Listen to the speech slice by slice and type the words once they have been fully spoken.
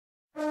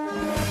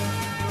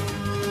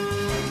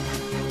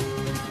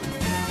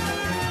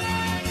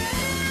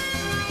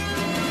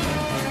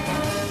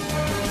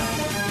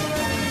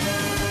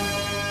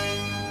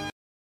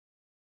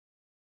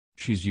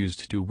she's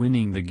used to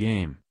winning the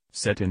game,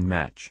 set and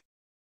match.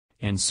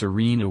 And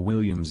Serena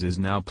Williams is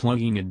now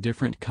plugging a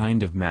different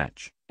kind of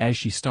match, as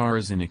she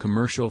stars in a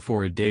commercial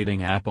for a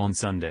dating app on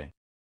Sunday.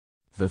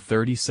 The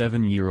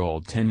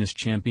 37-year-old tennis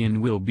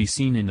champion will be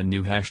seen in a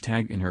new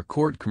hashtag in her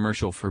court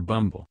commercial for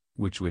Bumble,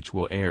 which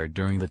will air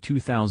during the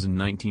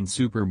 2019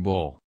 Super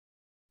Bowl.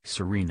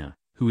 Serena,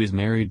 who is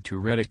married to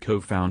Reddit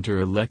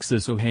co-founder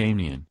Alexis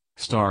Ohanian,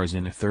 stars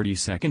in a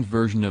 30-second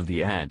version of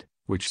the ad,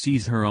 which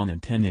sees her on a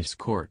tennis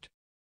court.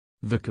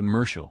 The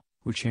commercial,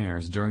 which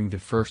airs during the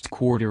first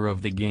quarter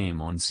of the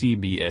game on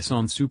CBS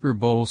on Super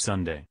Bowl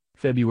Sunday,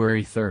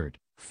 February 3,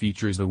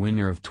 features the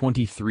winner of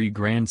 23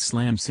 Grand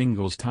Slam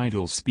singles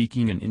titles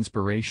speaking an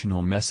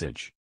inspirational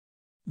message.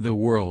 "The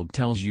world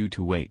tells you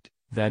to wait,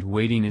 that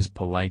waiting is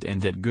polite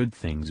and that good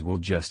things will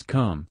just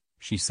come,"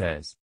 she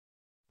says.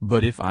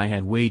 "But if I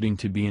had waiting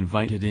to be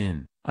invited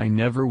in, I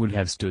never would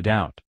have stood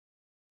out.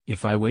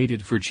 If I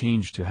waited for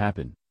change to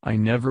happen, I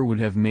never would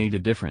have made a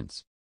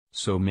difference.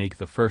 So make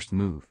the first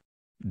move.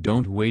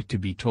 Don't wait to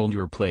be told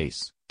your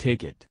place,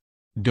 take it.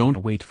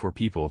 Don't wait for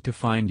people to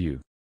find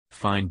you.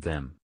 Find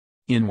them.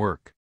 In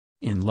work,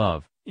 in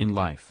love, in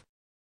life.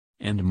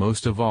 And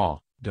most of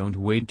all, don't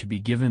wait to be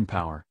given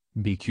power,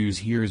 because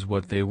here's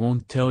what they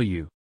won't tell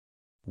you.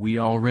 We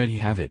already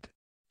have it."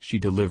 She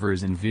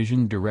delivers in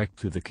vision direct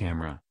to the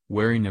camera,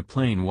 wearing a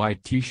plain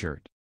white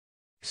t-shirt.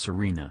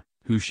 Serena,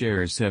 who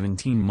shares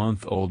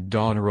 17-month-old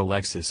daughter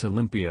Alexis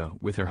Olympia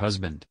with her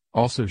husband,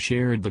 also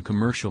shared the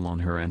commercial on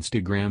her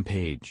Instagram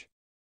page.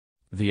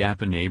 The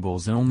app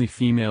enables only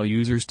female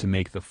users to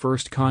make the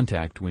first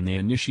contact when they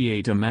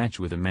initiate a match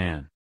with a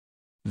man.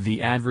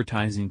 The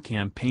advertising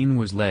campaign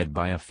was led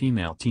by a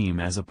female team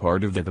as a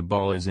part of The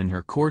Ball Is in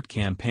Her Court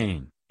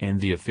campaign,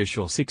 and the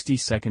official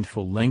 60-second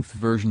full-length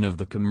version of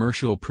the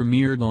commercial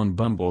premiered on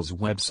Bumble's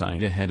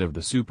website ahead of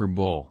the Super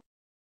Bowl.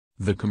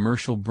 The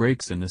commercial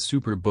breaks in the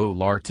Super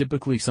Bowl are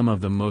typically some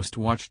of the most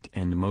watched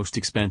and most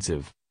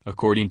expensive,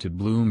 according to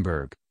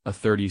Bloomberg. A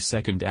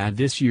 30-second ad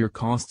this year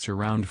costs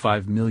around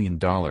 $5 million.